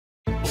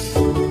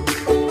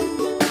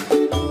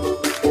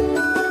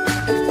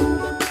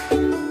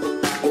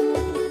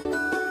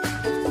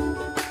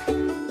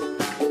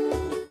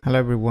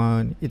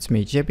everyone, it's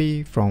me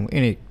JP from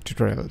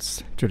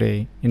UniqueTutorials.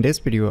 Today in this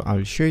video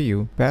I'll show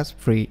you best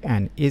free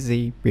and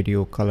easy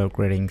video color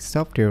grading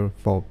software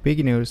for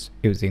beginners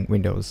using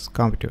Windows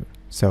computer.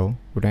 So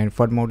without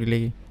further more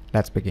delay,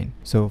 let's begin.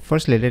 So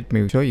firstly let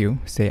me show you,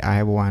 say I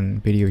have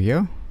one video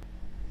here.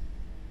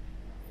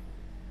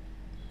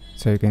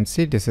 So you can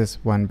see this is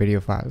one video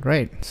file,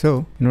 right?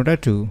 So in order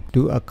to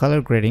do a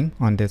color grading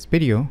on this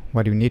video,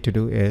 what you need to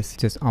do is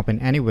just open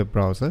any web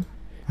browser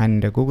and in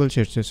the Google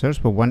search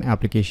for one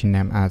application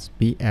name as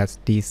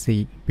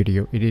BSDC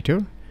Video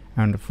Editor,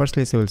 and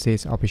firstly you will see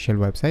its official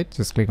website.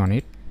 Just click on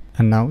it,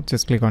 and now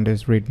just click on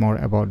this read more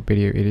about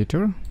video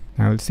editor.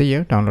 I will see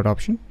here download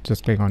option,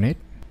 just click on it.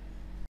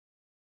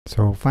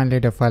 So finally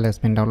the file has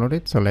been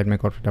downloaded, so let me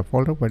go to the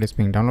folder where it's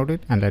being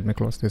downloaded and let me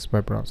close this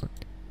web browser.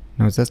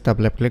 Now just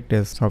double click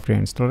this software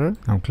installer.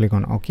 Now click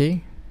on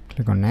OK,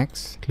 click on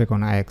next, click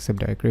on I accept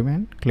the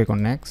agreement, click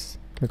on next,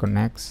 click on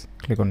next,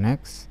 click on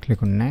next,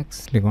 click on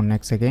next, click on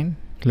next again,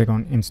 click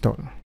on install.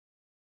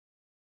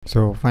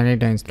 So finally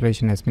the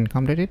installation has been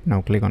completed.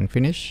 Now click on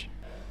finish.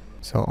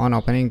 So on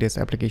opening this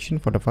application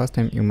for the first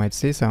time, you might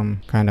see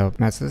some kind of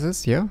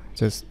messages here.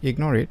 Just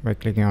ignore it by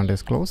clicking on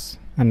this close.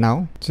 And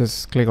now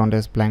just click on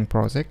this blank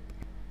project,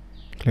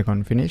 click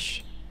on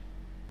finish.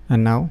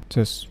 And now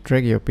just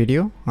drag your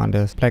video on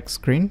the black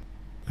screen.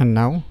 And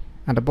now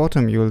at the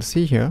bottom you will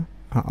see here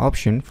an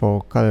option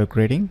for color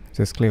grading.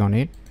 Just click on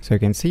it. So you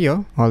can see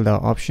here all the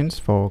options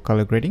for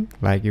color grading,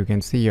 like you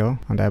can see here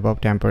on the above: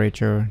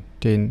 temperature,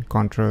 tint,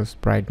 contrast,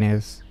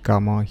 brightness,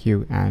 gamma,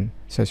 hue and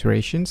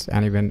saturations,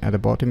 and even at the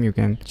bottom you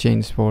can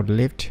change for the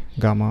lift,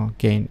 gamma,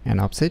 gain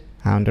and offset.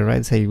 And on the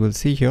right side you will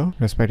see here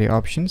respective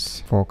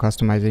options for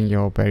customizing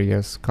your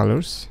various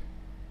colors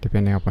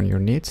depending upon your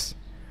needs.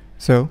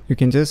 So you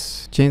can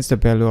just change the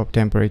value of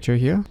temperature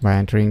here by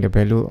entering the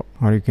value,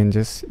 or you can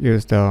just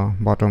use the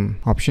bottom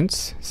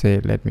options. Say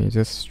let me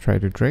just try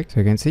to drag. So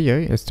you can see here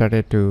it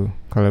started to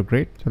color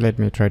grade. So let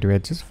me try to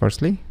adjust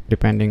firstly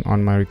depending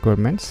on my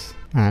requirements.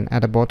 And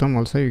at the bottom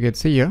also you can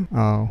see here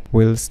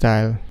wheel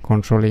style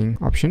controlling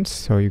options.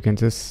 So you can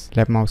just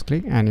left mouse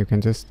click and you can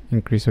just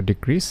increase or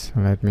decrease.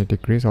 So let me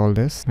decrease all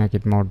this, make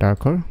it more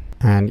darker.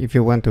 And if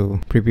you want to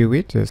preview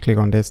it, just click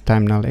on this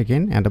thumbnail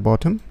again at the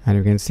bottom, and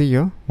you can see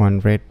here one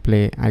red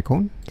play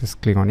icon. Just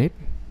click on it.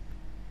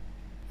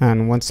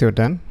 And once you're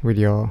done with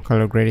your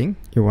color grading,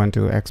 you want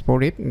to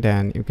export it,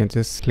 then you can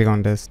just click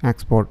on this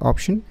export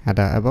option at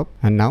the above.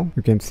 And now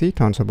you can see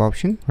tons of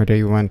options, whether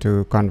you want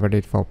to convert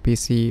it for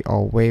PC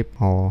or web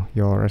or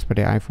your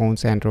respective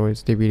iPhones,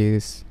 Androids,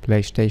 DVDs,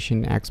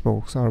 PlayStation,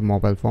 Xbox or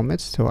mobile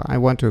formats. So I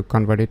want to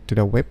convert it to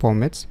the web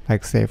formats,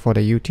 like say for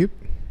the YouTube.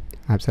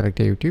 I've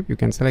selected YouTube. You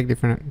can select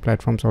different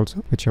platforms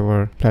also,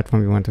 whichever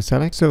platform you want to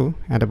select. So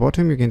at the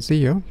bottom you can see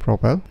here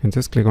profile, and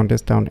just click on this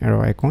down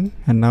arrow icon,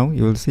 and now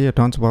you will see a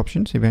tons of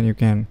options. Even you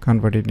can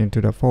convert it into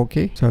the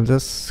 4K. So I'll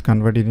just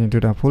convert it into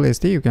the full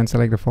HD. You can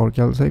select the 4K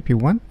also if you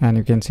want, and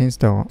you can change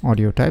the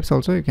audio types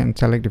also. You can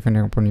select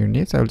depending upon your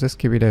needs. I'll just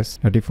keep it as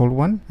the default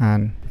one,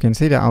 and you can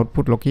see the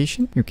output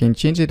location. You can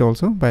change it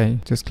also by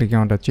just clicking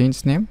on the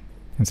change name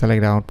and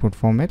select the output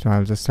format. So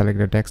I'll just select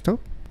the desktop.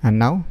 And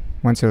now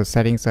once your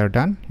settings are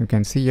done, you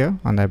can see here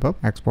on the above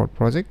export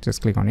project.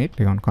 Just click on it,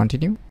 click on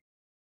continue.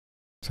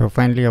 So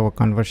finally our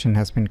conversion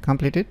has been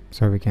completed.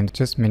 So we can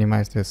just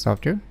minimize this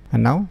software.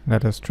 And now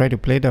let us try to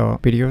play the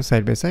video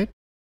side by side.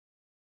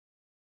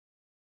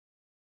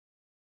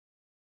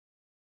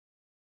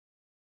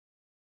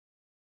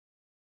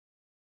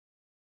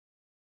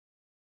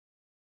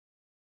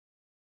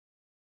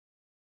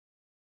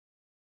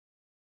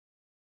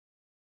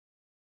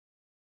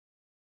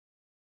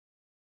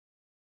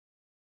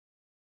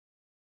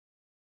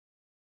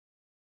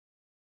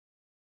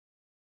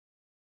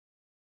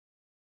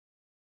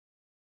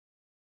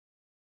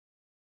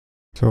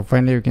 So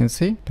finally you can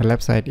see the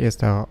left side is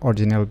the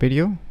original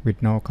video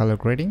with no color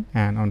grading,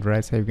 and on the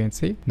right side you can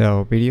see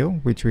the video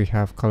which we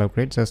have color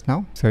graded just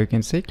now. So you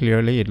can see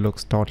clearly it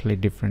looks totally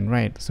different,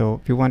 right? So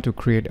if you want to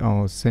create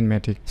a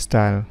cinematic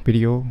style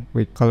video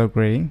with color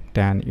grading,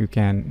 then you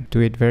can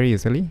do it very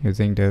easily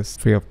using this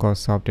free of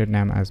cost software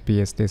named as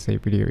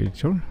BSDC Video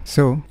Editor.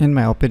 So in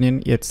my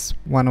opinion, it's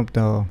one of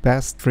the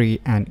best free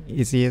and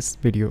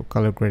easiest video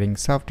color grading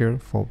software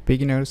for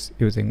beginners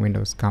using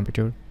Windows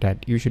computer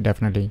that you should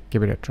definitely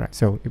give it a try.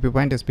 So if you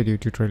find this video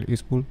tutorial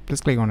useful,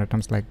 please click on the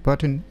thumbs like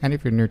button, and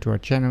if you're new to our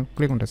channel,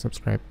 click on the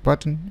subscribe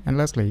button. And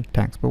lastly,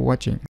 thanks for watching.